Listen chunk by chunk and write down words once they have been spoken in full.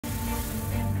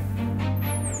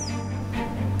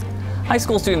High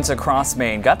school students across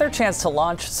Maine got their chance to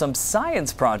launch some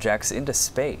science projects into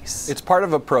space. It's part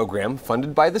of a program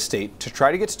funded by the state to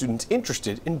try to get students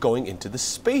interested in going into the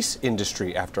space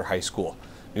industry after high school.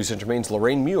 News Center Maine's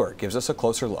Lorraine Muir gives us a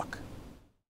closer look.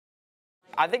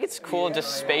 I think it's cool,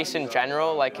 just space in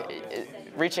general, like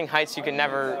reaching heights you can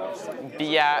never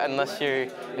be at unless you're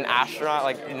an astronaut.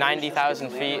 Like 90,000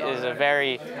 feet is a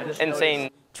very insane.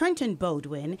 Trenton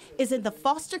Bodwin is in the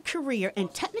Foster Career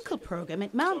and Technical Program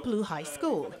at Mount Blue High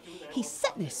School. He's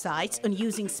setting his sights on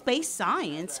using space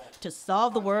science to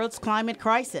solve the world's climate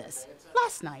crisis.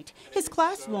 Last night, his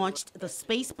class launched the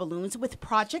space balloons with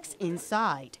projects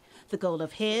inside. The goal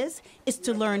of his is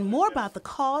to learn more about the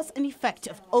cause and effect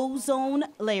of ozone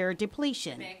layer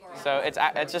depletion. So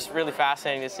it's just really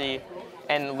fascinating to see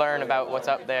and learn about what's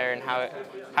up there and how it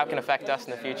can affect us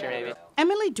in the future maybe.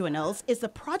 Emily Dwinnells is the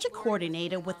project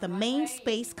coordinator with the Maine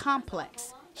Space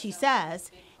Complex. She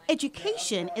says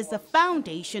education is the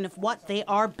foundation of what they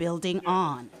are building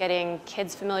on. Getting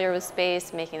kids familiar with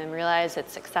space, making them realize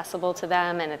it's accessible to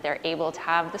them and that they're able to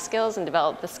have the skills and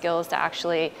develop the skills to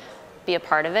actually be a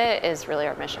part of it is really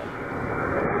our mission.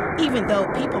 Even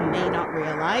though people may not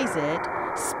realize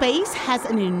it, space has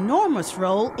an enormous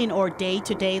role in our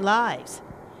day-to-day lives.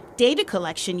 Data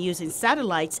collection using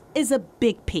satellites is a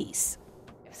big piece.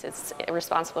 It's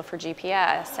responsible for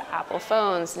GPS. Apple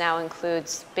phones now include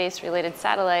space-related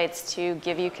satellites to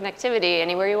give you connectivity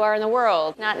anywhere you are in the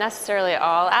world. Not necessarily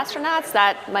all astronauts,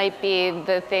 that might be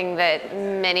the thing that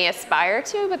many aspire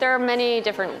to, but there are many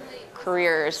different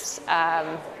careers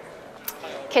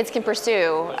kids can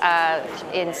pursue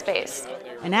in space.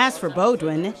 And as for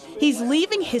Bodwin, he's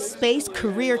leaving his space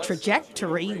career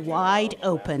trajectory wide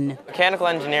open. Mechanical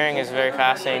engineering is very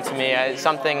fascinating to me.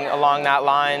 Something along that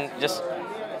line, just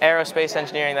aerospace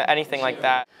engineering, anything like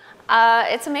that.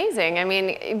 It's amazing. I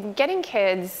mean, getting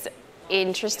kids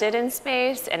interested in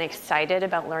space and excited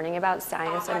about learning about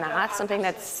science and math, something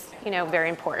that's, very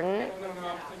important,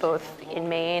 both in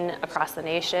Maine, across the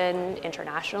nation,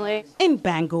 internationally. In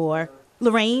Bangor,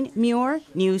 Lorraine Muir,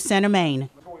 News Center, Maine.